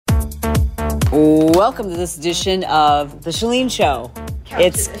Welcome to this edition of The Chalene Show.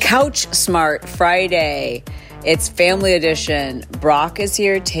 It's Couch Smart Friday. It's family edition. Brock is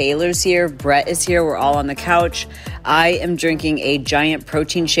here, Taylor's here, Brett is here. We're all on the couch. I am drinking a giant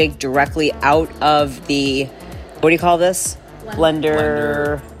protein shake directly out of the, what do you call this?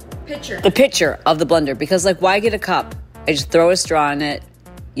 Blender. Pitcher. The pitcher of the blender. Because, like, why get a cup? I just throw a straw in it.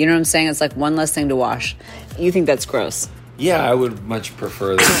 You know what I'm saying? It's like one less thing to wash. You think that's gross? Yeah, I would much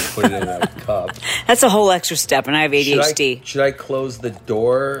prefer to put it in a cup. That's a whole extra step, and I have ADHD. Should I close the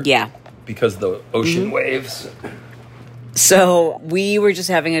door? Yeah. Because the ocean waves? So we were just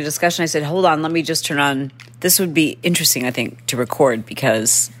having a discussion. I said, hold on, let me just turn on. This would be interesting, I think, to record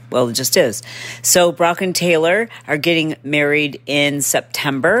because, well, it just is. So Brock and Taylor are getting married in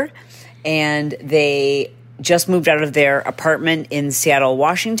September, and they just moved out of their apartment in Seattle,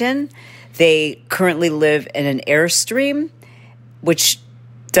 Washington. They currently live in an Airstream, which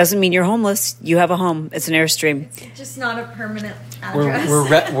doesn't mean you're homeless. You have a home. It's an Airstream. It's just not a permanent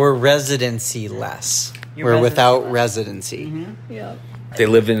address. We're residency-less. We're without residency. Mm-hmm. Yeah. They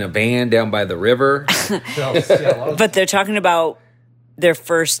live in a van down by the river. But they're talking about their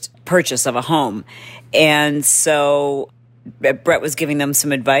first purchase of a home. And so Brett was giving them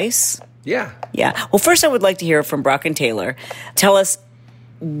some advice. Yeah. Yeah. Well, first I would like to hear from Brock and Taylor. Tell us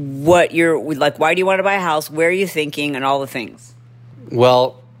what you're like. Why do you want to buy a house? Where are you thinking? And all the things.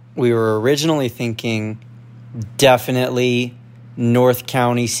 Well, we were originally thinking definitely North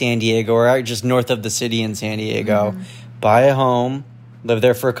County, San Diego, or just north of the city in San Diego. Mm-hmm. Buy a home, live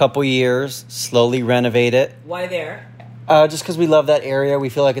there for a couple years, slowly renovate it. Why there? Just because we love that area. We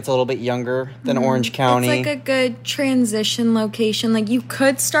feel like it's a little bit younger than Orange County. It's like a good transition location. Like, you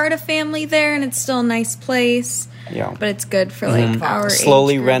could start a family there, and it's still a nice place. Yeah. But it's good for, like, our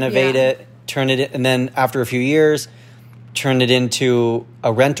slowly age group. renovate it, turn it in, and then after a few years, turn it into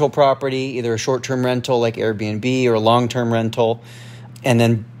a rental property, either a short-term rental like Airbnb or a long-term rental, and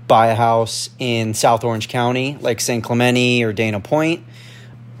then buy a house in South Orange County like San Clemente or Dana Point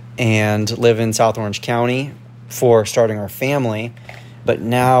and live in South Orange County for starting our family. But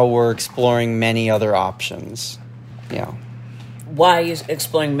now we're exploring many other options. Yeah. Why are you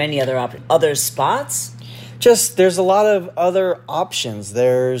exploring many other spots? Just there's a lot of other options.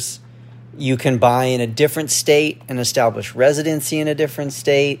 You can buy in a different state and establish residency in a different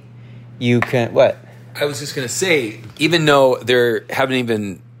state. You can what? I was just going to say, even though they haven't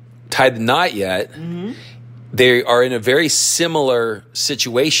even tied the knot yet, they are in a very similar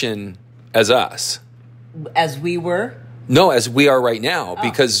situation as us. As we were? No, as we are right now. Oh.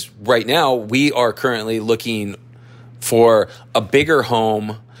 Because right now we are currently looking for a bigger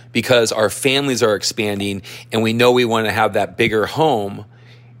home because our families are expanding and we know we want to have that bigger home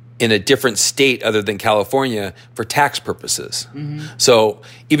in a different state other than California for tax purposes. Mm-hmm. So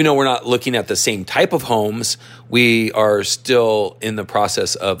even though we're not looking at the same type of homes, we are still in the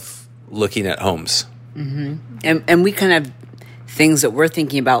process of looking at homes. Mm-hmm. And we kind of things that we're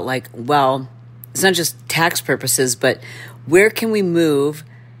thinking about, like, well, it's not just tax purposes, but where can we move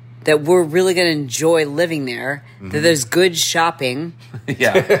that we're really going to enjoy living there, that there's good shopping.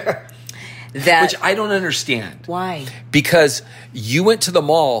 Yeah. Which I don't understand. Why? Because you went to the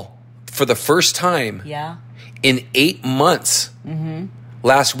mall for the first time in 8 months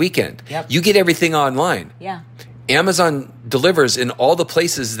last weekend. Yep. You get everything online. Yeah. Amazon delivers in all the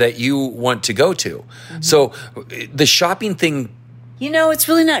places that you want to go to. So the shopping thing... You know, it's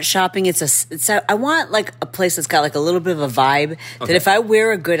really not shopping. I want like a place that's got like a little bit of a vibe that if I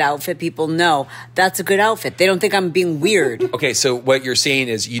wear a good outfit, people know that's a good outfit. They don't think I'm being weird. Okay, so what you're saying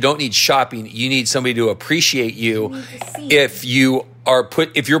is you don't need shopping. You need somebody to appreciate you. If you're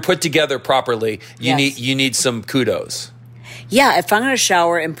put together properly, you need some kudos. Yeah, if I'm going to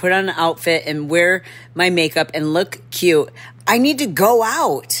shower and put on an outfit and wear my makeup and look cute, I need to go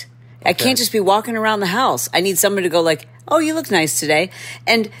out. I can't just be walking around the house. I need someone to go like, oh, you look nice today.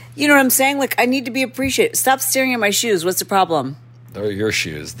 And you know what I'm saying? Like, I need to be appreciated. Stop staring at my shoes. What's the problem? They're your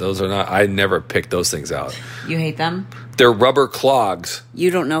shoes. Those are not... I never pick those things out. You hate them? They're rubber clogs. You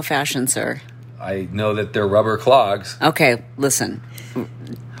don't know fashion, sir. I know that they're rubber clogs. Okay, listen.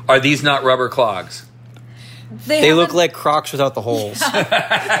 Are these not rubber clogs? They look like Crocs without the holes.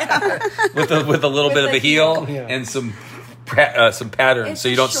 with a little bit of a heel and some patterns so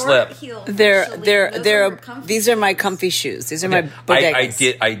you don't slip. These are my comfy shoes. These are my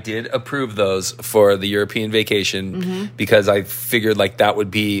bodegas. I did approve those for the European vacation because I figured like that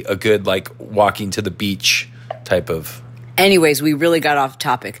would be a good like walking to the beach type of. Anyways, we really got off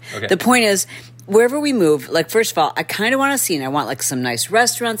topic. Okay. The point is, wherever we move, like, first of all, I kind of want a scene. I want like some nice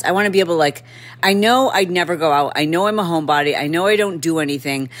restaurants. I want to be able to, like, I know I'd never go out. I know I'm a homebody. I know I don't do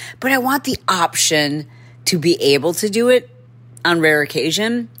anything, but I want the option to be able to do it on rare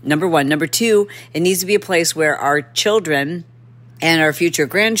occasion. Number one. Number two, it needs to be a place where our children and our future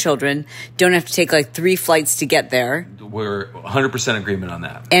grandchildren don't have to take like 3 flights to get there. We're 100% agreement on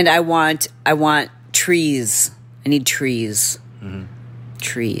that. And I want trees. I need trees. Mm-hmm.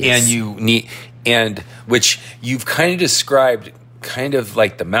 Trees. And you need, and which you've kind of described kind of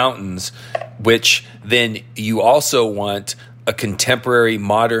like the mountains, which then you also want a contemporary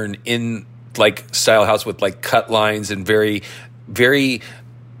modern in like style house with like cut lines and very, very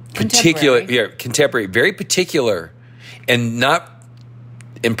particular, contemporary, very particular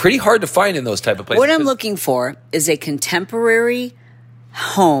and pretty hard to find in those type of places. What I'm looking for is a contemporary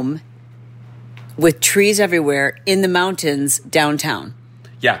home with trees everywhere in the mountains downtown.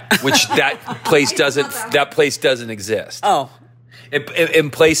 Yeah, which that place doesn't exist. Oh. In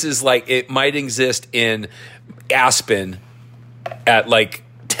places like it might exist in Aspen at like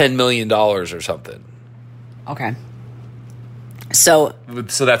 $10 million or something. Okay. So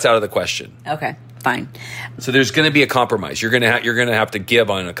that's out of the question. Okay, fine. So there's going to be a compromise. You're going to have to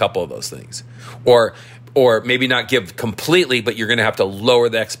give on a couple of those things, or maybe not give completely, but you're going to have to lower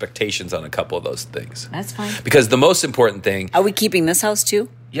the expectations on a couple of those things. That's fine. Because the most important thing. Are we keeping this house too?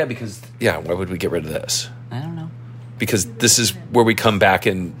 Yeah, why would we get rid of this? I don't know. Because this is where we come back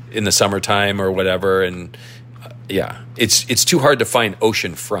in the summertime or whatever, and it's too hard to find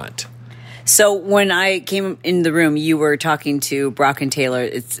ocean front. So when I came in the room, you were talking to Brock and Taylor.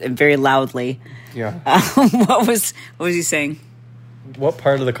 It's very loudly. Yeah. What was he saying? What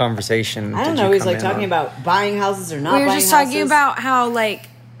part of the conversation? I don't know. He's like talking about buying houses or not buying houses. We were just talking about how like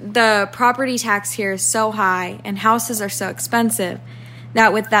the property tax here is so high and houses are so expensive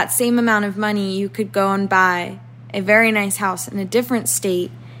that with that same amount of money, you could go and buy a very nice house in a different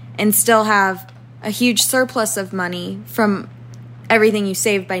state and still have a huge surplus of money from everything you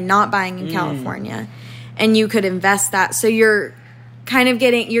saved by not buying in California. And you could invest that. So you're kind of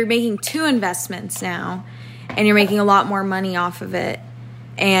you're making 2 investments now, and you're making a lot more money off of it.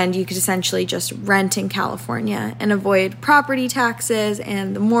 And you could essentially just rent in California and avoid property taxes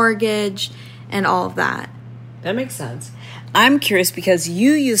and the mortgage and all of that. That makes sense. I'm curious because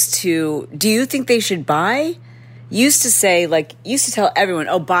you used to, do you think they should buy? You used to say, like, you used to tell everyone,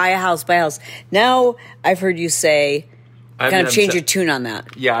 oh, buy a house, buy a house. Now I've heard you say, kind of change your tune on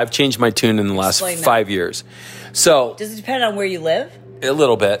that. Yeah, I've changed my tune in the last 5 years. So does it depend on where you live? A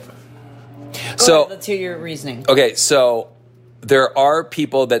little bit. Go ahead, let's hear your reasoning. Okay, so there are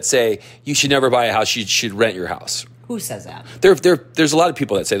people that say you should never buy a house, you should rent your house. Who says that? There's a lot of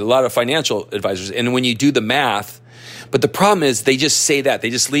people that say, a lot of financial advisors, and when you do the math, but the problem is they just say that. They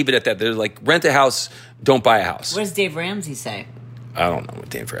just leave it at that. They're like, rent a house, don't buy a house. What does Dave Ramsey say? I don't know what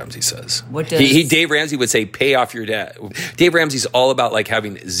Dave Ramsey says. What does Dave Ramsey would say? Pay off your debt. Dave Ramsey's all about like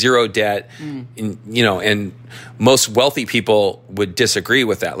having zero debt, and, and most wealthy people would disagree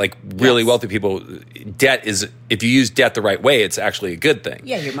with that. Like really wealthy people, debt is, if you use debt the right way, it's actually a good thing.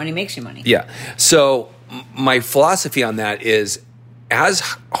 Yeah, your money makes you money. Yeah. So my philosophy on that is, as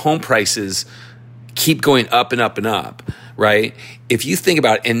home prices keep going up and up and up, right? If you think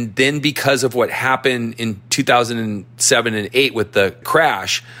about it, and then because of what happened in 2007 and 8 with the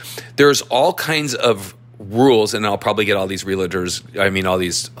crash, there's all kinds of rules, and I'll probably get all these realtors, all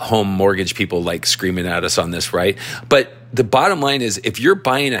these home mortgage people like screaming at us on this, right? But the bottom line is, if you're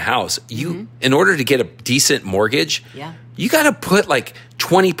buying a house, you, in order to get a decent mortgage, you got to put like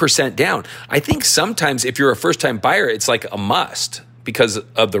 20% down. I think sometimes if you're a first-time buyer, it's like a must, because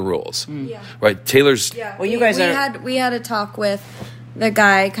of the rules, right? Taylor's. Yeah. Well, we had a talk with the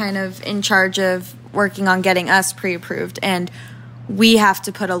guy kind of in charge of working on getting us pre-approved, and we have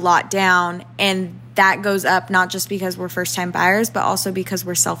to put a lot down, and that goes up not just because we're first-time buyers, but also because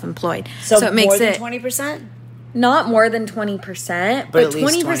we're self-employed. So it makes it 20%. Not more than 20%, but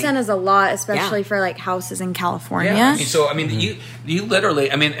 20% is a lot, especially for like houses in California. Yeah. So you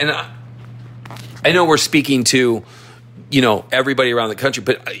literally, and I know we're speaking to, everybody around the country.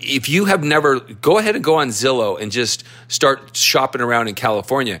 But if you have never, go ahead and go on Zillow and just start shopping around in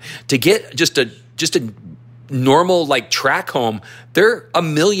California to get just a normal like track home. They're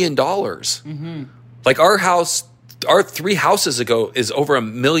 $1 million. Like our house, our 3 houses ago is over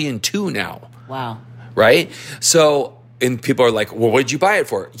 $1.2 million now. Wow. Right. So, and people are like, well, what did you buy it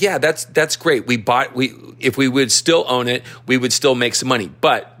for? Yeah, that's great. If we would still own it, we would still make some money.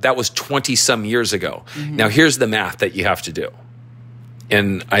 But that was 20 some years ago. Now here's the math that you have to do.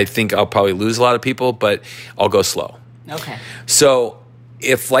 And I think I'll probably lose a lot of people, but I'll go slow. Okay. So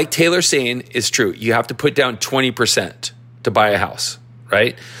if like Taylor's saying is true, you have to put down 20% to buy a house,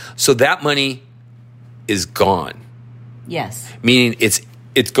 right? So that money is gone. Yes. Meaning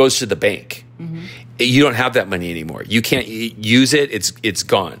it goes to the bank. Mm-hmm. You don't have that money anymore. You can't use it. It's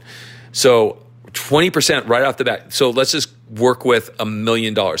gone. So 20% right off the bat. So let's just work with $1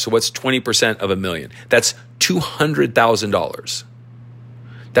 million. So what's 20% of $1 million? That's $200,000.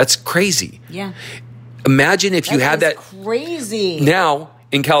 That's crazy. Yeah. Imagine if you had that. Crazy. Now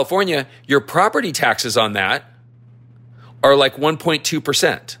in California, your property taxes on that are like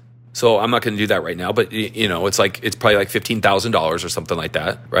 1.2%. So I'm not going to do that right now, but it's probably like $15,000 or something like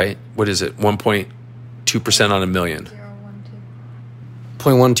that, right? What is it? 1.2% on $1 million.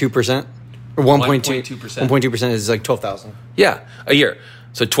 0.12%? Or 1.2%. 1.2%. Is like $12,000. Yeah, a year.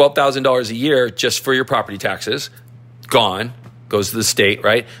 So $12,000 a year just for your property taxes, gone, goes to the state,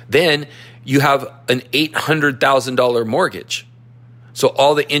 right? Then you have an $800,000 mortgage. So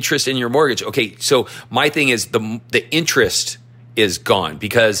all the interest in your mortgage. Okay, so my thing is the interest is gone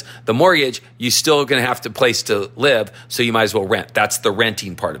because the mortgage, you still going to have to place to live, so you might as well rent. That's the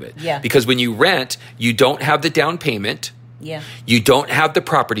renting part of it. Yeah. Because when you rent, you don't have the down payment. Yeah. You don't have the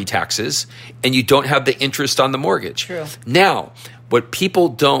property taxes, and you don't have the interest on the mortgage. True. Now, what people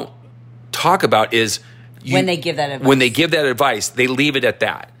don't talk about is when they give that advice. When they give that advice, they leave it at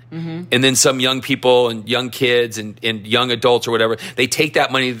that. Mm-hmm. And then some young people and young kids and young adults or whatever, they take that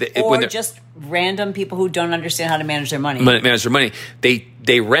money. Or just random people who don't understand how to manage their money. Manage their money.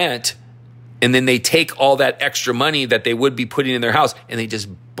 They rent, and then they take all that extra money that they would be putting in their house, and they just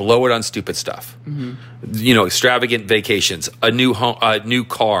blow it on stupid stuff. Mm-hmm. Extravagant vacations, a new home, a new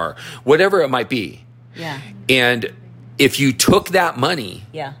car, whatever it might be. Yeah. And if you took that money,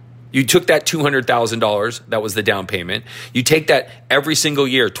 you took that $200,000, that was the down payment. You take that every single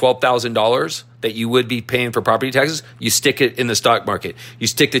year, $12,000 that you would be paying for property taxes, you stick it in the stock market. You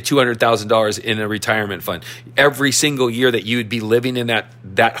stick the $200,000 in a retirement fund. Every single year that you would be living in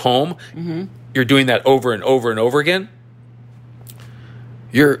that home, mm-hmm. you're doing that over and over and over again.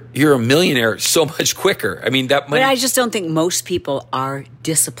 You're a millionaire so much quicker. I mean, that money. But I just don't think most people are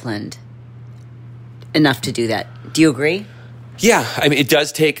disciplined enough to do that. Do you agree? Yeah, I mean,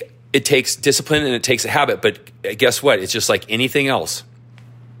 it takes discipline and it takes a habit, but guess what? It's just like anything else.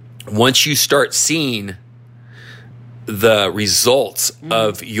 Once you start seeing the results mm-hmm.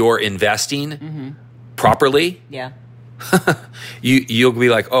 of your investing mm-hmm. properly, you'll be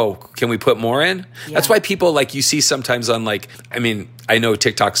like, oh, can we put more in? Yeah. That's why people you see sometimes on I know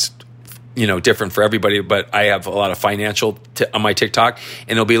TikTok's different for everybody, but I have a lot of financial on my TikTok,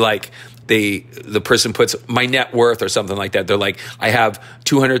 and it'll be like, the person puts my net worth or something like that. They're like, I have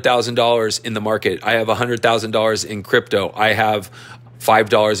 $200,000 in the market. I have $100,000 in crypto. I have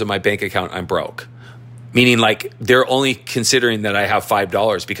 $5 in my bank account. I'm broke. Meaning they're only considering that I have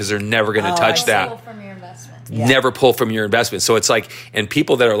 $5 because they're never going to touch that. Pull from your investment. Yeah. Never pull from your investment. So it's and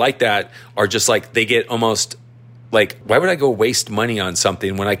people that are like that are just they get almost why would I go waste money on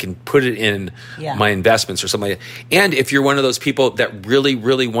something when I can put it in my investments or something like that? And if you're one of those people that really,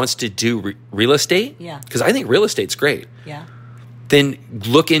 really wants to do real estate, because I think real estate's great, then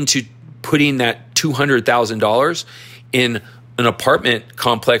look into putting that $200,000 in an apartment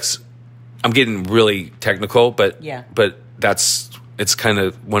complex. I'm getting really technical, but it's kind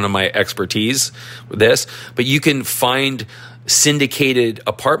of one of my expertise with this. But you can find syndicated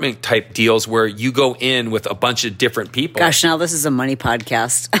apartment type deals where you go in with a bunch of different people. Gosh, now this is a money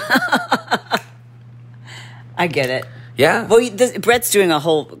podcast. I get it. Yeah. Well, Brett's doing a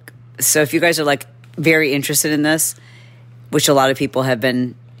whole. So if you guys are very interested in this, which a lot of people have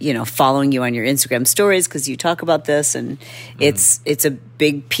been, following you on your Instagram stories because you talk about this, and it's a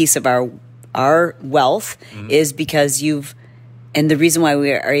big piece of our wealth is because and the reason why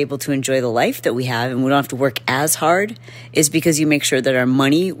we are able to enjoy the life that we have and we don't have to work as hard is because you make sure that our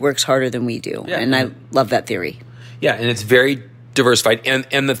money works harder than we do. Yeah. And I love that theory. Yeah, and it's very diversified.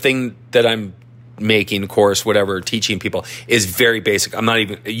 And the thing that I'm making, course, whatever, teaching people is very basic. I'm not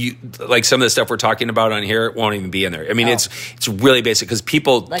even some of the stuff we're talking about on here won't even be in there. I mean, it's really basic because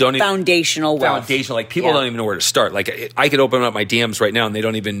people don't foundational wealth. Foundational, people don't even know where to start. I could open up my DMs right now and they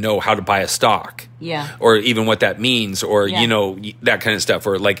don't even know how to buy a stock. Yeah. Or even what that means, or that kind of stuff.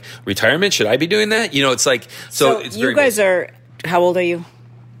 Or retirement, should I be doing that? It's so it's you guys are. How old are you?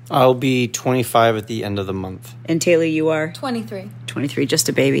 I'll be 25 at the end of the month. And Taylor, you are 23. 23, just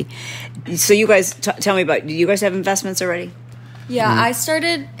a baby. So you guys, tell me about. Do you guys have investments already? Yeah, I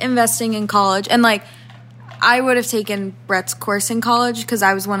started investing in college, and I would have taken Brett's course in college because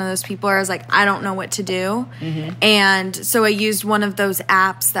I was one of those people where I was I don't know what to do. Mm-hmm. And so I used one of those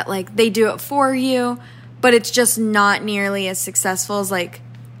apps that they do it for you, but it's just not nearly as successful as like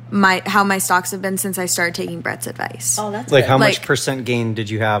how my stocks have been since I started taking Brett's advice. Oh, that's Like good. how much Like- percent gain did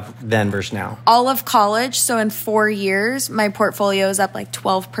you have then versus now? All of college, so in 4 years, my portfolio is up like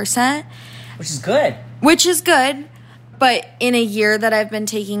 12%, Which is good. which is good. But in a year that I've been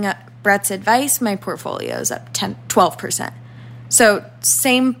taking Brett's advice, my portfolio is up 12%. So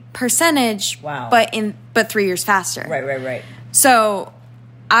same percentage, Wow. but 3 years faster. Right. So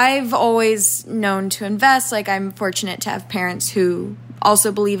I've always known to invest. Like, I'm fortunate to have parents who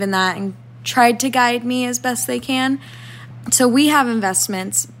also believe in that and tried to guide me as best they can. So we have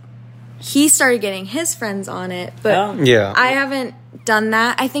investments. He started getting his friends on it, but Oh. Yeah. I haven't done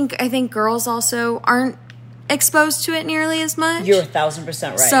that. I think girls also aren't exposed to it nearly as much. You're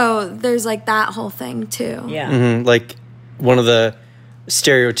 1,000% right. So there's like that whole thing too. yeah. Like one of the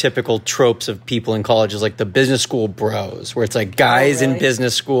stereotypical tropes of people in college is like the business school bros, where it's like guys in really?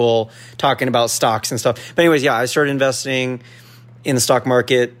 business school talking about stocks and stuff. But anyways, yeah, I started investing in the stock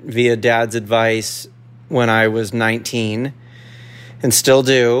market via dad's advice when I was 19 and still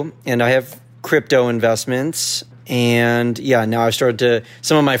do. And I have crypto investments. And yeah, now I've started to,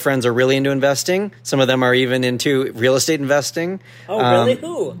 some of my friends are really into investing. Some of them are even into real estate investing. Oh, really?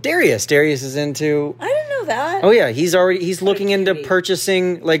 Who? Darius. Darius is into, I didn't know that. oh yeah, he's looking into cutie.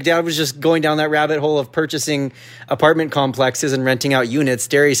 purchasing, like dad was just going down that rabbit hole of purchasing apartment complexes and renting out units.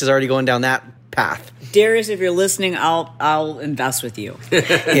 Darius is already going down that path. Darius, if you're listening, I'll invest with you.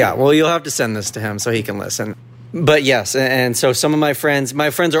 Yeah, well, you'll have to send this to him so he can listen. But yes, and so some of my friends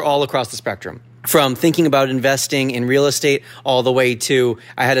are all across the spectrum. From thinking about investing in real estate all the way to,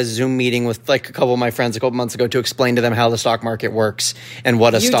 I had a Zoom meeting with like a couple of my friends a couple months ago to explain to them how the stock market works and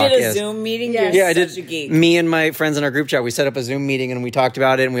what a You stock did a is. Zoom meeting? Yes. You're Yeah, I did. such a geek. Me and my friends in our group chat, we set up a Zoom meeting and we talked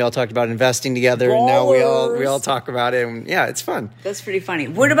about it, and we all talked about investing together. And now we all Ballers. talk about it. And yeah, it's fun. That's pretty funny.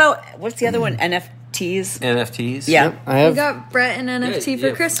 What about, what's the other one? NFTs? NFTs. Yeah. I We have. got Brett an NFT for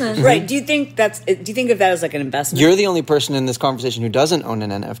yeah. Christmas. Right. Do you think of that as like an investment? You're the only person in this conversation who doesn't own an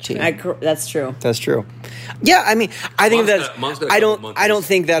NFT. That's true. That's true. Yeah, I mean, I think Mom's of that. got- Mom's got a I couple don't. monkeys. I don't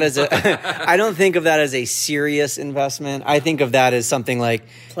think that as a. I don't think of that as a serious investment. I think of that as something like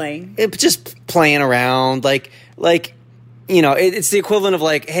Playing. just playing around, like you know, it's the equivalent of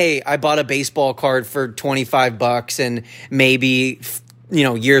like, hey, I bought a baseball card for $25, and maybe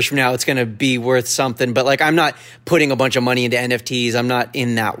years from now it's going to be worth something. But like, I'm not putting a bunch of money into NFTs. I'm not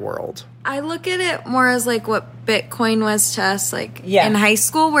in that world. I look at it more as like what Bitcoin was to us, like Yeah. in high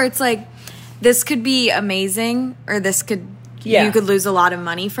school, where it's like this could be amazing, or this could Yeah. you could lose a lot of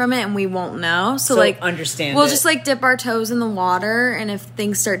money from it, and we won't know. So like, understand we'll it. just like dip our toes in the water, and if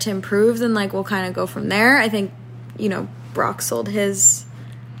things start to improve, then like we'll kind of go from there. I think Brock sold his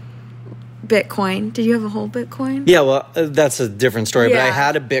Bitcoin. Did you have a whole Bitcoin? Yeah, well, that's a different story. But I Yeah.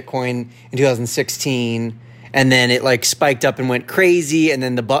 had a Bitcoin in 2016, and then it like spiked up and went crazy, and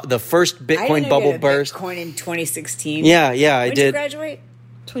then the first I Bitcoin didn't know you bubble had a burst. Bitcoin in 2016. Yeah, I When did. did you graduate?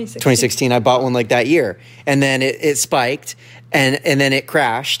 2016, I bought one like that year, and then it spiked, and then it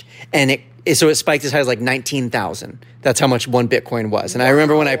crashed, and so it spiked as high as like 19,000. That's how much one Bitcoin was. And I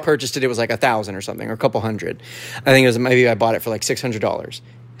remember when I purchased it, it was like 1,000 or something, or a couple hundred. I think it was, maybe I bought it for like $600.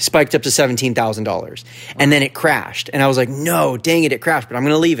 Spiked up to $17,000, and then it crashed. And I was like, no, dang it crashed, but I'm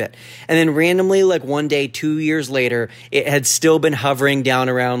going to leave it. And then randomly, like one day, 2 years later, it had still been hovering down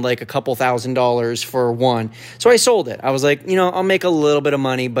around like a couple $1,000s for one. So I sold it. I was like, I'll make a little bit of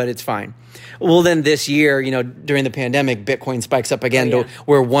money, but it's fine. Well, then this year, during the pandemic, Bitcoin spikes up again to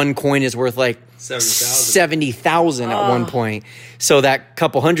where one coin is worth like 70,000 at one point. So that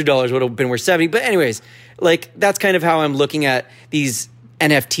couple $100s would have been worth 70. But anyways, like that's kind of how I'm looking at these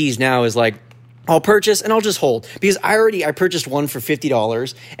NFTs now, is like, I'll purchase and I'll just hold, because I purchased one for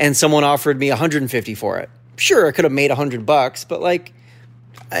 $50 and someone offered me $150 for it. Sure, I could have made $100, but like,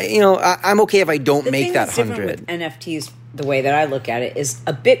 I'm okay if I don't The make thing that that's different 100. with NFTs, the way that I look at it, is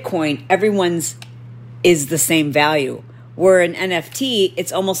a Bitcoin, everyone's is the same value. Where an NFT,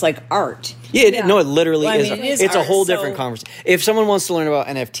 it's almost like art. Yeah, no, it literally Well, I is. mean, it is It's a art, whole so- different conversation. If someone wants to learn about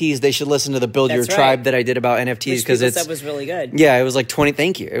NFTs, they should listen to the Build Your That's Tribe right. that I did about NFTs, Which because people it's said was really good. Yeah, it was like 20.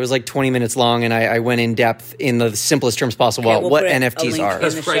 Thank you. It was like 20 minutes long, and I went in depth in the simplest terms possible Okay, about we'll what put a NFTs link are. in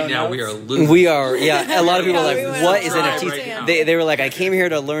Because the right show now notes. we are losing. We are, yeah. A lot of people are like, we went "What on is the NFTs?" right now. They were like, "I came here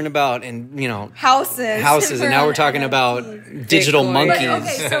to learn about Houses. houses, and now we're talking about digital Bitcoin. monkeys." But,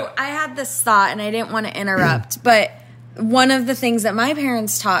 okay, so I had this thought, and I didn't want to interrupt, but one of the things that my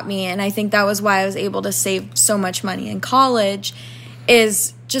parents taught me, and I think that was why I was able to save so much money in college,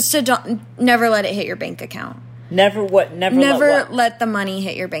 is just to never let it hit your bank account. Never Never let what? let the money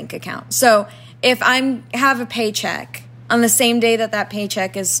hit your bank account. So if I have a paycheck, on the same day that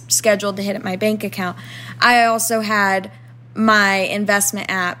paycheck is scheduled to hit at my bank account, I also had my investment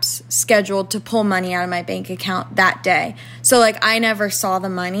apps scheduled to pull money out of my bank account that day. So like I never saw the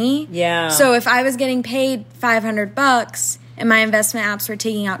money. Yeah. So if I was getting paid $500 and my investment apps were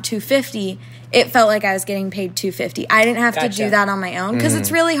taking out $250, it felt like I was getting paid $250. I didn't have to do that on my own because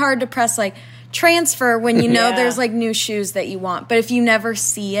it's really hard to press like transfer when you know there's like new shoes that you want. But if you never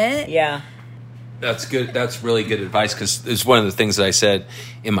see it. Yeah. That's good. That's really good advice, because it's one of the things that I said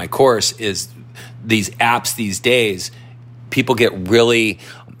in my course is these apps these days, people get really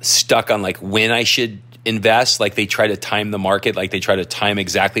stuck on like when I should invest. Like they try to time the market, like they try to time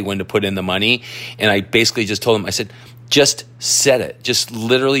exactly when to put in the money. And I basically just told them, I said, just set it. Just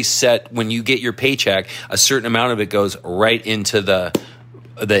literally set, when you get your paycheck, a certain amount of it goes right into the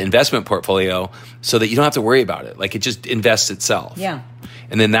investment portfolio so that you don't have to worry about it. Like it just invests itself. Yeah.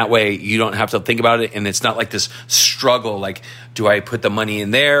 And then that way you don't have to think about it. And it's not like this struggle, like, do I put the money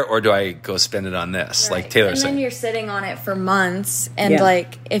in there or do I go spend it on this? Right. Like Taylor said. And then you're sitting on it for months. And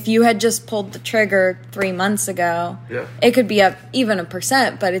like, if you had just pulled the trigger 3 months ago, it could be up even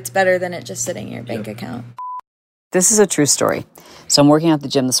 1%, but it's better than it just sitting in your bank account. This is a true story. So I'm working at the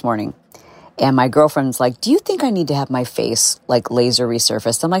gym this morning, and my girlfriend's like, do you think I need to have my face like laser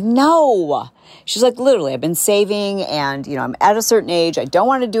resurfaced? I'm like, no. She's like, literally, I've been saving and, you know, I'm at a certain age. I don't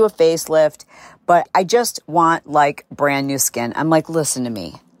want to do a facelift, but I just want like brand new skin. I'm like, listen to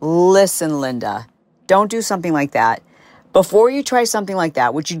me. Listen, Linda, don't do something like that. Before you try something like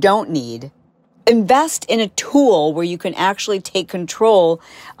that, which you don't need, invest in a tool where you can actually take control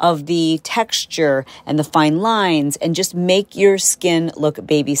of the texture and the fine lines and just make your skin look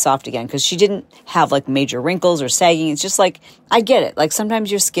baby soft again. Because she didn't have like major wrinkles or sagging. It's just like, I get it. Like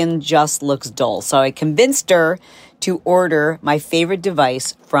sometimes your skin just looks dull. So I convinced her to order my favorite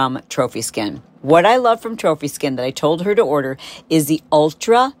device from Trophy Skin. What I love from Trophy Skin that I told her to order is the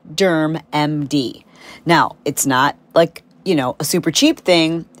Ultra Derm MD. Now, it's not like, you know, a super cheap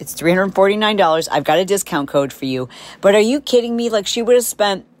thing. It's $349. I've got a discount code for you. But are you kidding me? Like she would have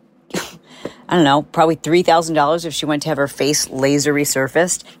spent, I don't know, probably $3,000 if she went to have her face laser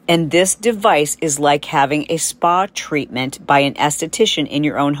resurfaced. And this device is like having a spa treatment by an esthetician in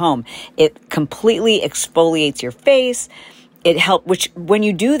your own home. It completely exfoliates your face. It helps, which when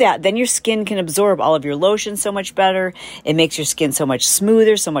you do that, then your skin can absorb all of your lotion so much better. It makes your skin so much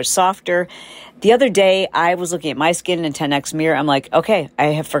smoother, so much softer. The other day, I was looking at my skin in a 10X mirror. I'm like, okay, I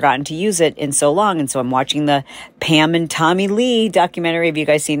have forgotten to use it in so long. And so I'm watching the Pam and Tommy Lee documentary. Have you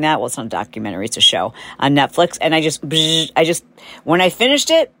guys seen that? Well, it's not a documentary. It's a show on Netflix. And I just, when I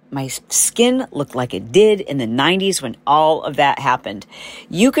finished it, my skin looked like it did in the 90s when all of that happened.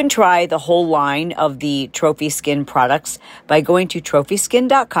 You can try the whole line of the Trophy Skin products by going to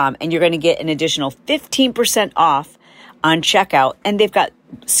trophyskin.com, and you're going to get an additional 15% off on checkout. And they've got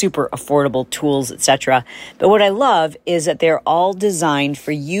super affordable tools, etc. But what I love is that they're all designed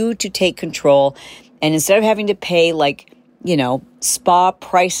for you to take control. And instead of having to pay like, you know, spa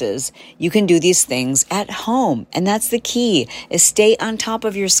prices, you can do these things at home. And that's the key, is stay on top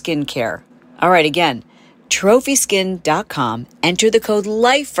of your skincare. All right, again, trophyskin.com. Enter the code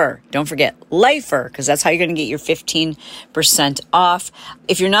LIFER. Don't forget LIFER, because that's how you're going to get your 15% off.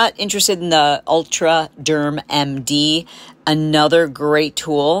 If you're not interested in the Ultra Derm MD, another great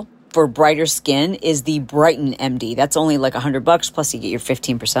tool for brighter skin is the Brighten MD. That's only like $100 plus you get your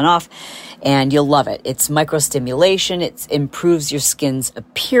 15% off and you'll love it. It's microstimulation. It improves your skin's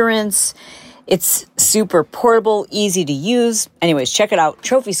appearance. It's super portable, easy to use. Anyways, check it out,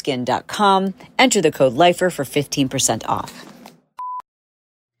 trophyskin.com. Enter the code LIFER for 15% off.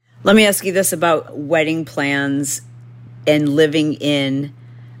 Let me ask you this about wedding plans and living in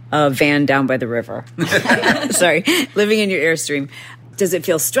a van down by the river. Sorry, living in your Airstream. Does it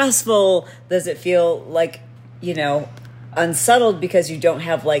feel stressful? Does it feel like, you know, unsettled because you don't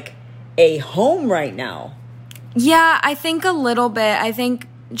have like a home right now? Yeah, I think a little bit. I think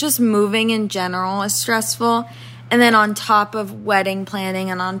just moving in general is stressful. And then on top of wedding planning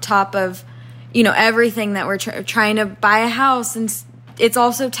and on top of, you know, everything that we're trying to buy a house, and it's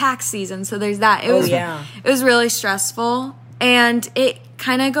also tax season. So there's that. It was really stressful, and it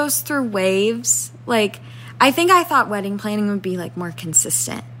kind of goes through waves. Like, I think I thought wedding planning would be like more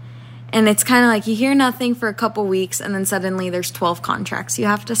consistent. And it's kind of like you hear nothing for a couple weeks and then suddenly there's 12 contracts you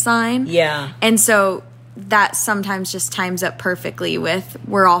have to sign. Yeah. And so that sometimes just times up perfectly with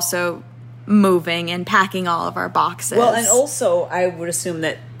we're also moving and packing all of our boxes. Well, and also I would assume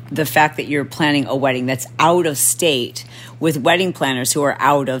that the fact that you're planning a wedding that's out of state with wedding planners who are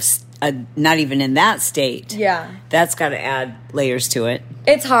out of not even in that state. Yeah. That's got to add layers to it.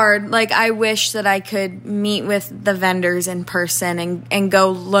 It's hard. Like, I wish that I could meet with the vendors in person and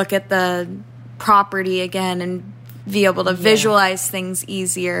go look at the property again and be able to visualize things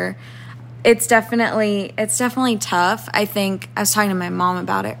easier. It's definitely tough. I think I was talking to my mom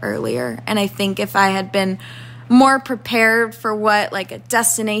about it earlier, and I think if I had been more prepared for what like a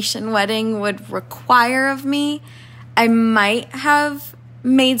destination wedding would require of me, I might have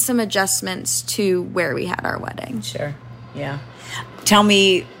made some adjustments to where we had our wedding. Sure. Yeah. Tell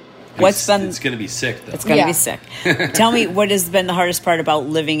me It's going to be sick, though. It's going to be sick. Tell me what has been the hardest part about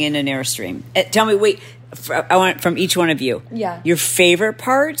living in an Airstream. Tell me, I want from each one of you. Yeah. Your favorite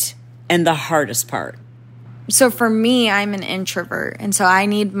part and the hardest part. So for me, I'm an introvert, and so I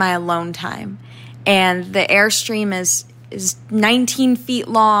need my alone time. And the Airstream is 19 feet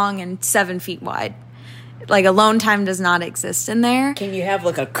long and 7 feet wide. Like, alone time does not exist in there. Can you have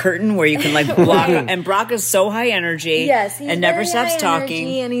like a curtain where you can like block? And Brock is so high energy. Yes, he's and never very stops high talking.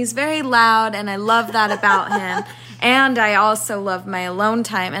 energy, and he's very loud, and I love that about him. And I also love my alone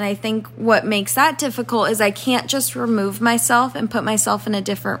time. And I think what makes that difficult is I can't just remove myself and put myself in a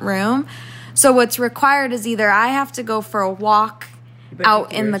different room. So what's required is either I have to go for a walk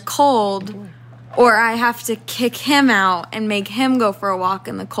out in the cold, or I have to kick him out and make him go for a walk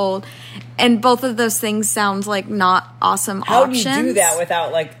in the cold. And both of those things sounds like not awesome options. How do you do that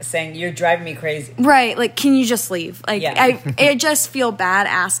without like saying you're driving me crazy? Right. Like, can you just leave? Like, Yeah. I just feel bad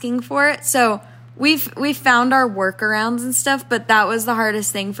asking for it. So we've found our workarounds and stuff, but that was the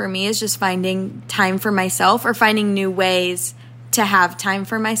hardest thing for me, is just finding time for myself or finding new ways to have time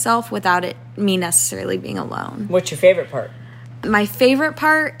for myself without me necessarily being alone. What's your favorite part? My favorite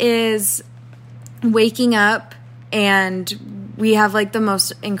part is waking up and we have like the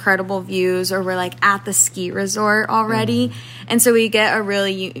most incredible views, or we're like at the ski resort already. And so we get a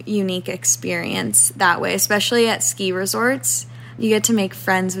really unique experience that way, especially at ski resorts. You get to make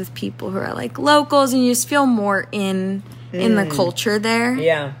friends with people who are like locals, and you just feel more in the culture there.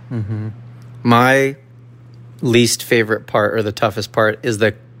 Yeah. My least favorite part, or the toughest part, is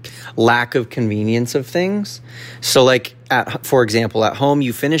the lack of convenience of things. So like, for example, at home,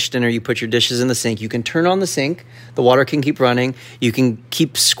 you finish dinner, you put your dishes in the sink, you can turn on the sink, the water can keep running, you can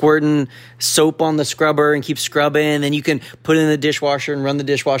keep squirting soap on the scrubber and keep scrubbing, then you can put it in the dishwasher and run the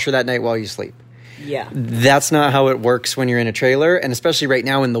dishwasher that night while you sleep. Yeah. That's not how it works when you're in a trailer, and especially right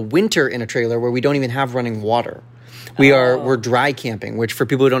now in the winter in a trailer where we don't even have running water. We're dry camping, which for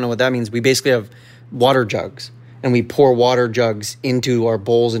people who don't know what that means, we basically have water jugs. And we pour water jugs into our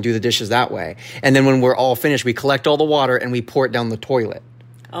bowls and do the dishes that way. And then when we're all finished, we collect all the water and we pour it down the toilet.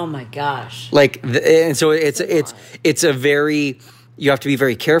 Oh my gosh. Like, and so it's a very, you have to be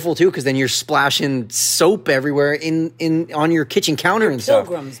very careful too, because then you're splashing soap everywhere on your kitchen counter and stuff.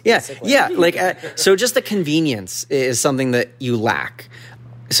 Pilgrims, Yeah, basically. yeah. Like, so just the convenience is something that you lack.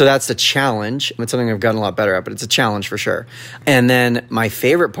 So that's the challenge. It's something I've gotten a lot better at, but it's a challenge for sure. And then my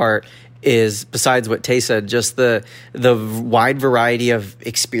favorite part is, besides what Tay said, just the wide variety of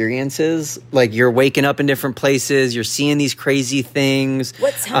experiences. Like, you're waking up in different places, you're seeing these crazy things.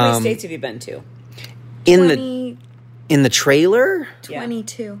 How many states have you been to? In the trailer?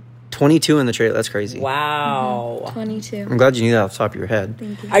 22. 22 in the trailer. That's crazy. Wow. 22. I'm glad you knew that off the top of your head.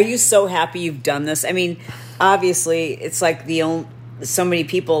 Thank you. Are you so happy you've done this? I mean, obviously, it's like so many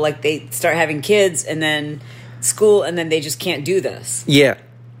people, like, they start having kids and then school, and then they just can't do this. Yeah.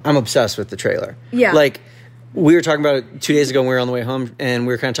 I'm obsessed with the trailer. Yeah. Like, we were talking about it 2 days ago when we were on the way home, and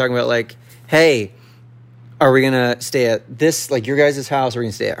we were kind of talking about, like, hey, are we going to stay at this, like, your guys' house? Are we going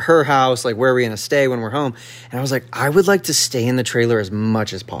to stay at her house? Like, where are we going to stay when we're home? And I was like, I would like to stay in the trailer as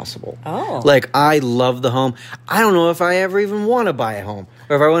much as possible. Oh. Like, I love the home. I don't know if I ever even want to buy a home,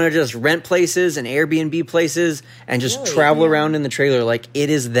 or if I want to just rent places and Airbnb places and just travel around in the trailer. Like,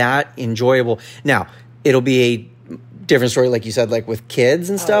 it is that enjoyable. Now, it'll be a different story, like you said, like with kids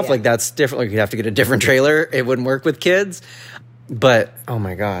and stuff. Like, that's different. Like, you'd have to get a different trailer. It wouldn't work with kids. But oh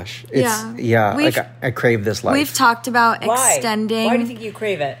my gosh, like, I crave this life. We've talked about Why? extending Why do you think you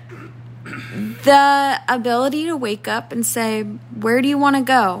crave it? the ability to wake up and say, where do you want to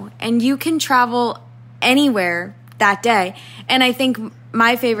go? And you can travel anywhere that day. And I think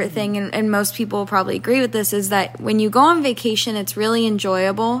my favorite thing, and most people will probably agree with this, is that when you go on vacation, it's really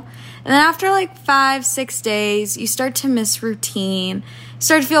enjoyable. And then after like 5-6 days, you start to miss routine. You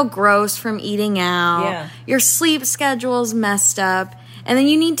start to feel gross from eating out. Yeah. Your sleep schedule's messed up. And then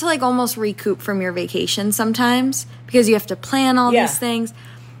you need to like almost recoup from your vacation sometimes, because you have to plan all these things.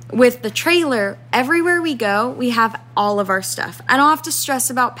 with the trailer, everywhere we go, we have all of our stuff. I don't have to stress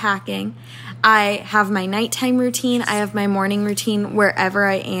about packing. I have my nighttime routine. I have my morning routine wherever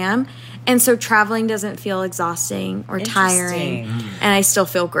I am. And so traveling doesn't feel exhausting or tiring. And I still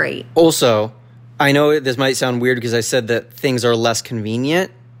feel great. Also, I know this might sound weird because I said that things are less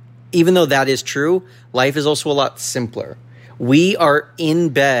convenient. Even though that is true, life is also a lot simpler. We are in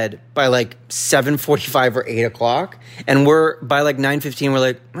bed by like 7:45 or 8 o'clock, and we're by like 9:15. We're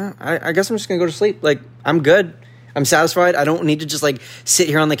like, I guess I'm just gonna go to sleep. Like, I'm good. I'm satisfied. I don't need to just like sit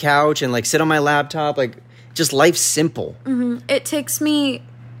here on the couch and like sit on my laptop. Like, just life's simple. Mm-hmm. It takes me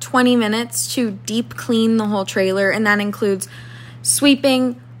 20 minutes to deep clean the whole trailer, and that includes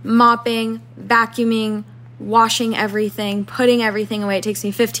sweeping, mopping, vacuuming, washing everything, putting everything away. It takes me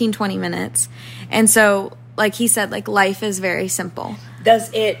 15, 20 minutes. And so, like he said, like, life is very simple.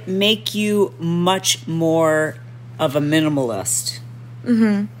 Does it make you much more of a minimalist?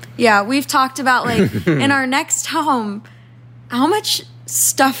 Mm-hmm. Yeah, we've talked about, like, in our next home, how much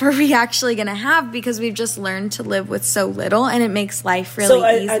stuff are we actually going to have, because we've just learned to live with so little, and it makes life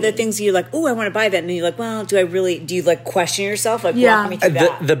really easy. Are there things you're like, oh, I want to buy that, and then you're like, well, do you like question yourself? Like, walk me through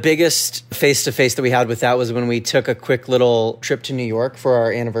that. The biggest face-to-face that we had with that was when we took a quick little trip to New York for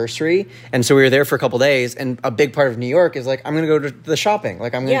our anniversary, and so we were there for a couple days, and a big part of New York is like, I'm going to go to the shopping.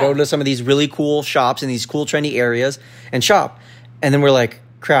 Like, I'm going to go to some of these really cool shops in these cool trendy areas and shop. And then we're like,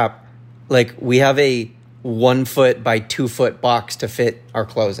 crap, like, we have a 1 foot by 2 foot box to fit our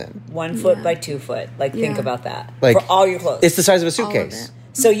clothes in. 1 foot by 2 foot. Like, think about that. Like, for all your clothes. It's the size of a suitcase.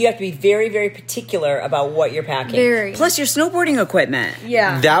 So you have to be very, very particular about what you're packing. Very. Plus your snowboarding equipment.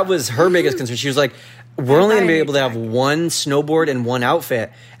 Yeah. That was her biggest concern. She was like, we're only going to be able to have one snowboard and one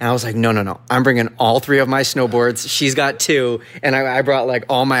outfit. And I was like, no. I'm bringing all 3 of my snowboards. She's got 2. And I brought like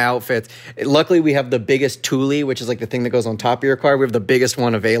all my outfits. Luckily, we have the biggest Thule, which is like the thing that goes on top of your car. We have the biggest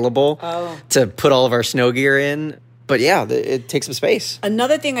one available to put all of our snow gear in. But yeah, it takes some space.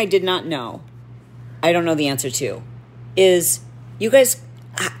 Another thing I did not know, I don't know the answer to, is you guys,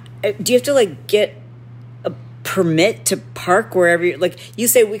 do you have to like get a permit to park wherever you, like, you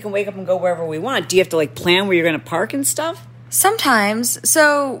say we can wake up and go wherever we want. Do you have to like plan where you're going to park and stuff? Sometimes.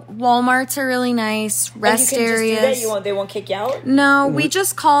 So Walmarts are really nice. Rest areas. Just do that? They won't kick you out? No, we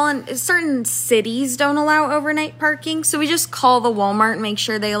just call, and certain cities don't allow overnight parking. So we just call the Walmart and make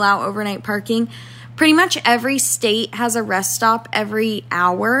sure they allow overnight parking. Pretty much every state has a rest stop every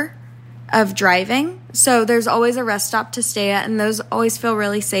hour of driving. So there's always a rest stop to stay at, and those always feel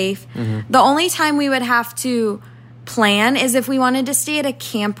really safe. Mm-hmm. The only time we would have to plan is if we wanted to stay at a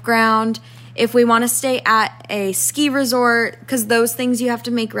campground, if we want to stay at a ski resort, because those things you have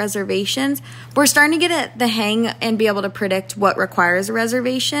to make reservations. We're starting to get the hang and be able to predict what requires a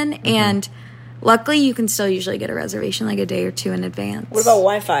reservation. Mm-hmm. And luckily, you can still usually get a reservation like a day or 2 in advance. What about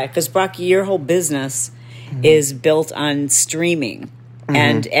Wi-Fi? Because, Brock, your whole business is built on streaming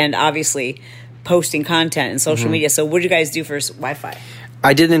and obviously posting content and social media. So what do you guys do for Wi-Fi?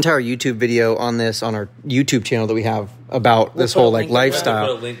 I did an entire YouTube video on this on our YouTube channel that we have about this whole like lifestyle.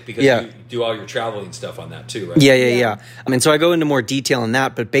 We'll put a link because you do all your traveling stuff on that too, right? Yeah. I mean, so I go into more detail on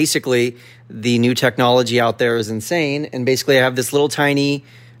that, but basically the new technology out there is insane. And basically I have this little tiny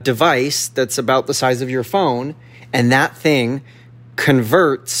device that's about the size of your phone, and that thing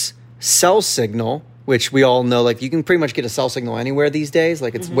converts cell signal, which we all know, like, you can pretty much get a cell signal anywhere these days.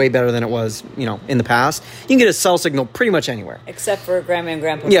 Like, it's way better than it was, in the past. You can get a cell signal pretty much anywhere. Except for Grandma and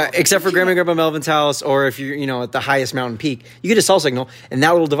Grandpa. Yeah, except for Grandma and Grandpa Melvin's house, or if you're, at the highest mountain peak. You get a cell signal, and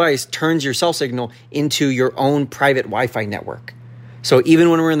that little device turns your cell signal into your own private Wi-Fi network. So even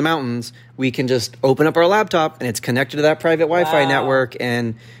when we're in the mountains, we can just open up our laptop, and it's connected to that private Wi-Fi network.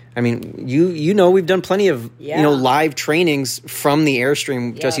 And I mean, we've done plenty of live trainings from the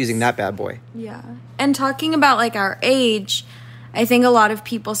Airstream just using that bad boy. Yeah. And talking about like our age, I think a lot of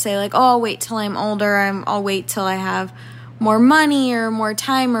people say like, oh, I'll wait till I'm older. I'll wait till I have more money or more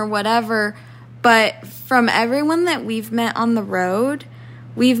time or whatever. But from everyone that we've met on the road,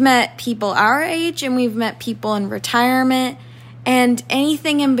 we've met people our age and we've met people in retirement, and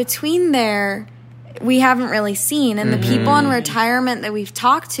anything in between there we haven't really seen. And the people in retirement that we've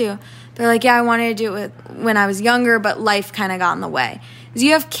talked to, they're like, yeah, I wanted to do it when I was younger, but life kind of got in the way. Because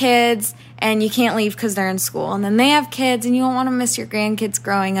you have kids and you can't leave because they're in school. And then they have kids and you don't want to miss your grandkids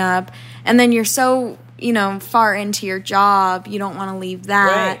growing up. And then you're so, far into your job, you don't want to leave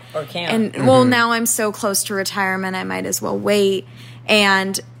that. Right, or can't. And, well, now I'm so close to retirement, I might as well wait.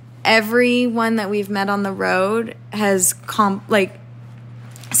 And everyone that we've met on the road has,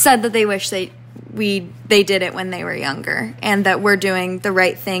 said that they wish they did it when they were younger, and that we're doing the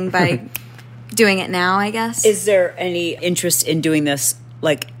right thing by doing it now, I guess. Is there any interest in doing this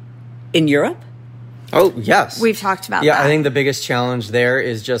like in Europe? Oh, yes. We've talked about that. Yeah, I think the biggest challenge there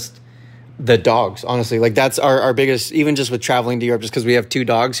is just the dogs, honestly. Like, that's our biggest, even just with traveling to Europe, just because we have 2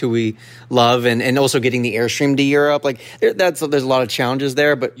 dogs who we love, and also getting the Airstream to Europe. Like, there's a lot of challenges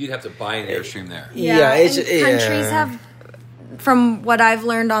there, but... You'd have to buy an Airstream there. Yeah, and countries have, from what I've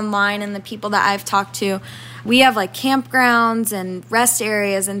learned online and the people that I've talked to, we have like campgrounds and rest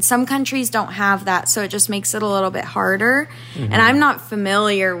areas, and some countries don't have that, so it just makes it a little bit harder. And I'm not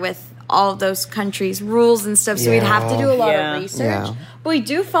familiar with all of those countries' rules and stuff, so we'd have to do a lot of research. Yeah. But we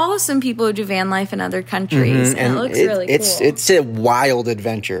do follow some people who do van life in other countries, and it looks really cool. It's a wild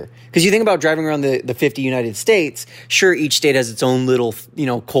adventure. Because you think about driving around the 50 United States, sure, each state has its own little,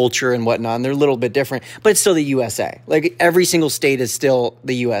 culture and whatnot, and they're a little bit different, but it's still the USA. Like, every single state is still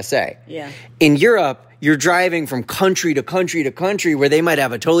the USA. Yeah. In Europe, you're driving from country to country to country where they might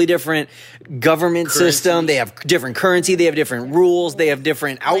have a totally different government system. They have different currency. They have different rules. They have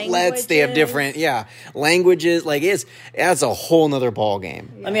different outlets. They have different, languages. Like, that's a whole nother ball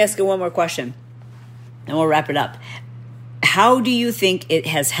game. Let me ask you one more question, and we'll wrap it up. How do you think it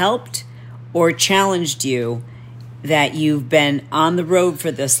has helped or challenged you that you've been on the road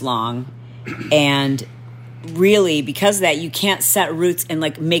for this long, and really, because of that, you can't set roots and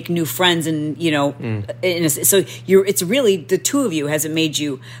like make new friends, and so it's really the 2 of you. Has it made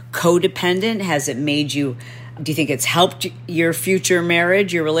you codependent? Has it made you? Do you think it's helped your future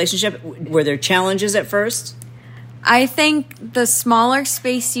marriage, your relationship? Were there challenges at first? I think the smaller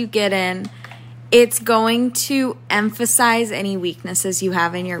space you get in, it's going to emphasize any weaknesses you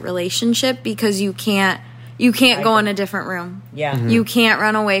have in your relationship, because you can't go in a different room. Yeah. Mm-hmm. You can't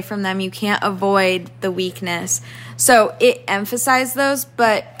run away from them. You can't avoid the weakness. So it emphasized those,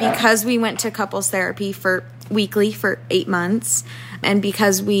 but because we went to couples therapy weekly for 8 months, and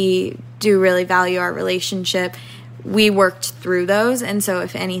because we do really value our relationship, we worked through those. And so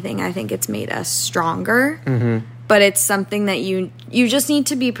if anything, I think it's made us stronger. Mm-hmm. But it's something that you just need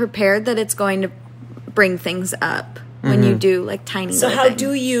to be prepared that it's going to bring things up. When you do like tiny So living. how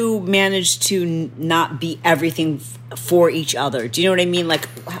do you manage to not be everything for each other? Do you know what I mean? Like,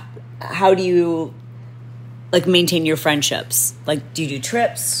 how do you like maintain your friendships? Like, do you do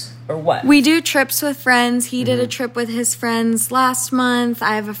trips or what? We do trips with friends. He did a trip with his friends last month.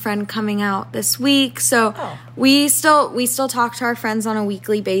 I have a friend coming out this week. So we still talk to our friends on a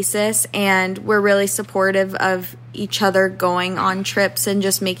weekly basis, and we're really supportive of each other going on trips and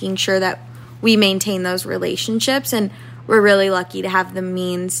just making sure that we maintain those relationships, and we're really lucky to have the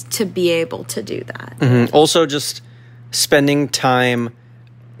means to be able to do that. Mm-hmm. Also, just spending time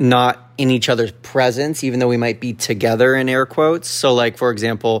not in each other's presence, even though we might be together, in air quotes. So, like, for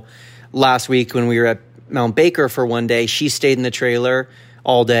example, last week when we were at Mount Baker for one day, she stayed in the trailer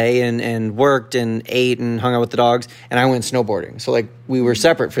all day and worked and ate and hung out with the dogs, and I went snowboarding. So, like, we were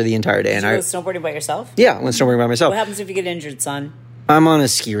separate for the entire day. Did you go snowboarding by yourself? Yeah, I went snowboarding by myself. What happens if you get injured, son? I'm on a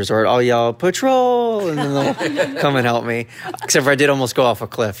ski resort. I'll yell, patrol, and then they'll come and help me. Except for I did almost go off a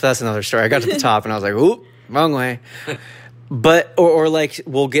cliff. That's another story. I got to the top, and I was like, oop, wrong way. But, or like,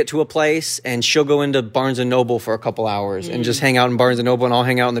 we'll get to a place, and she'll go into Barnes & Noble for a couple hours and just hang out in Barnes & Noble, and I'll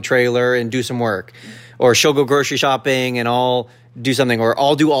hang out in the trailer and do some work. Or she'll go grocery shopping, and I'll do something. Or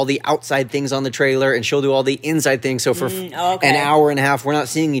I'll do all the outside things on the trailer, and she'll do all the inside things. So for an hour and a half, we're not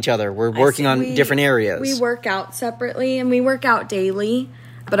seeing each other. We're working on different areas. We work out separately, and we work out daily,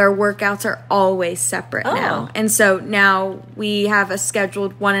 but our workouts are always separate now. And so now we have a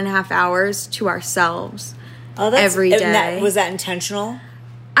scheduled 1.5 hours to ourselves every day. Was that intentional?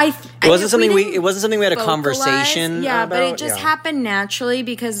 It wasn't something we had a conversation. Yeah, but it just happened naturally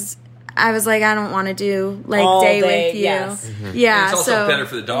because I was like, I don't want to do like all day with you. Yes. Mm-hmm. Yeah, and it's also better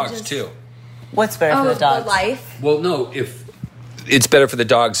for the dogs too. What's better for the dogs? The life. Well, no, if it's better for the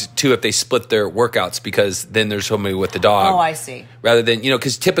dogs too if they split their workouts, because then there's somebody with the dog. Oh, I see. Rather than,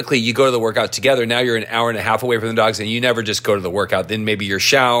 because typically you go to the workout together. Now you're an hour and a half away from the dogs, and you never just go to the workout. Then maybe you're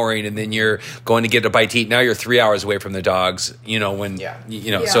showering, and then you're going to get a bite to eat. Now you're 3 hours away from the dogs. So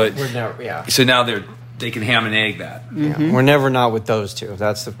now they can ham and egg that. Mm-hmm. Yeah. We're never not with those two.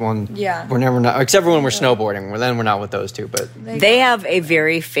 That's the one. Yeah. We're never not, except for when we're snowboarding. Then we're not with those two. But they have a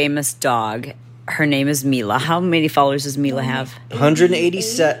very famous dog. Her name is Mila. How many followers does Mila have?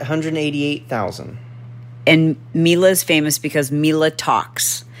 188,000. And Mila is famous because Mila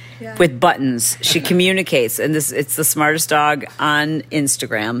talks with buttons. She communicates, and it's the smartest dog on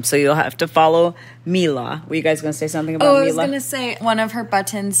Instagram. So you'll have to follow Mila. Were you guys going to say something about Oh, Mila? I was going to say one of her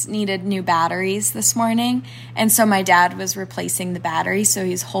buttons needed new batteries this morning. And so my dad was replacing the battery. So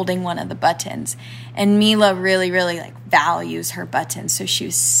he's holding one of the buttons. And Mila really, really like values her buttons. So she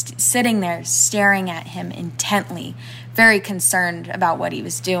was sitting there staring at him intently, very concerned about what he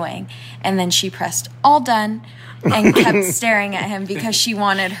was doing. And then she pressed all done and kept staring at him because she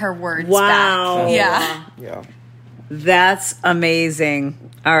wanted her words Wow. back. Yeah. Yeah. That's amazing.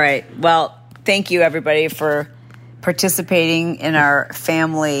 All right. Well, thank you, everybody, for participating in our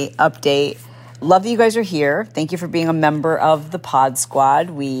family update. Love that you guys are here. Thank you for being a member of the Pod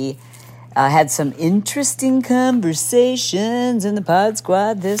Squad. We had some interesting conversations in the Pod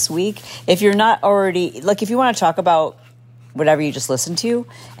Squad this week. If you're not already, like, if you want to talk about whatever you just listened to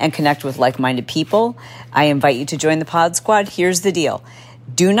and connect with like-minded people, I invite you to join the Pod Squad. Here's the deal.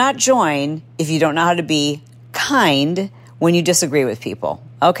 Do not join if you don't know how to be kind when you disagree with people,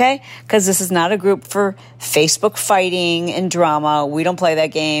 okay? Because this is not a group for Facebook fighting and drama. We don't play that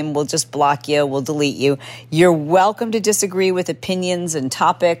game. We'll just block you. We'll delete you. You're welcome to disagree with opinions and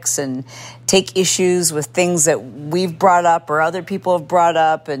topics and take issues with things that we've brought up or other people have brought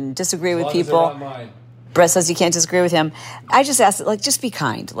up and disagree with people. Brett says you can't disagree with him. I just ask, like, just be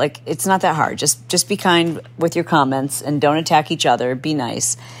kind. Like, it's not that hard. Just be kind with your comments and don't attack each other. Be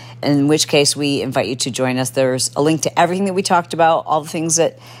nice. In which case, we invite you to join us. There's a link to everything that we talked about, all the things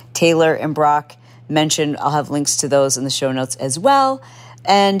that Taylor and Brock mentioned. I'll have links to those in the show notes as well.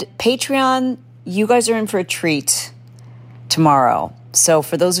 And Patreon, you guys are in for a treat tomorrow. So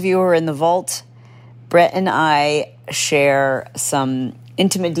for those of you who are in the vault, Brett and I share some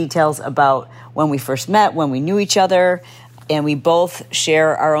intimate details about when we first met, when we knew each other, and we both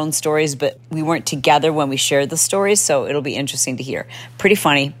share our own stories, but we weren't together when we shared the stories, so it'll be interesting to hear. Pretty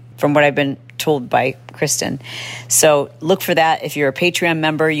funny from what I've been told by Kristen. So look for that. If you're a Patreon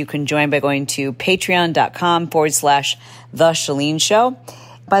member, you can join by going to patreon.com/The Chalene Show.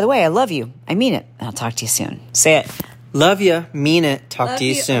 By the way, I love you. I mean it. I'll talk to you soon. Say it. Love you. Mean it. Talk Love to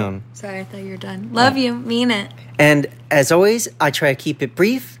you you. soon. Sorry, I thought you were done. Love you. Mean it. And as always, I try to keep it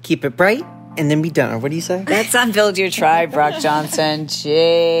brief, keep it bright, and then be done. What do you say? That's on Build Your Tribe, Brock Johnson.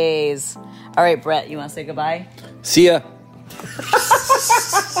 Jeez. All right, Brett, you want to say goodbye? See ya.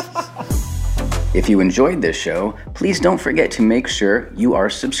 If you enjoyed this show, please don't forget to make sure you are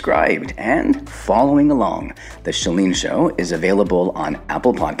subscribed and following along. The Chalene Show is available on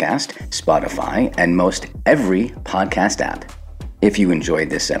Apple Podcast, Spotify, and most every podcast app. If you enjoyed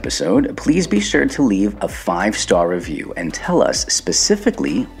this episode, please be sure to leave a 5-star review and tell us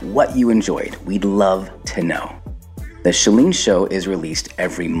specifically what you enjoyed. We'd love to know. The Chalene Show is released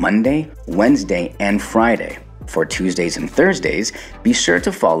every Monday, Wednesday, and Friday. For Tuesdays and Thursdays, be sure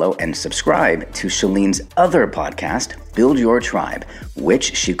to follow and subscribe to Chalene's other podcast, Build Your Tribe,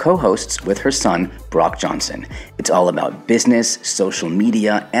 which she co-hosts with her son, Brock Johnson. It's all about business, social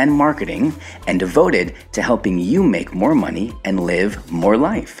media, and marketing, and devoted to helping you make more money and live more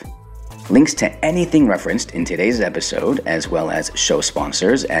life. Links to anything referenced in today's episode, as well as show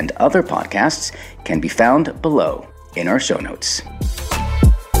sponsors and other podcasts, can be found below in our show notes.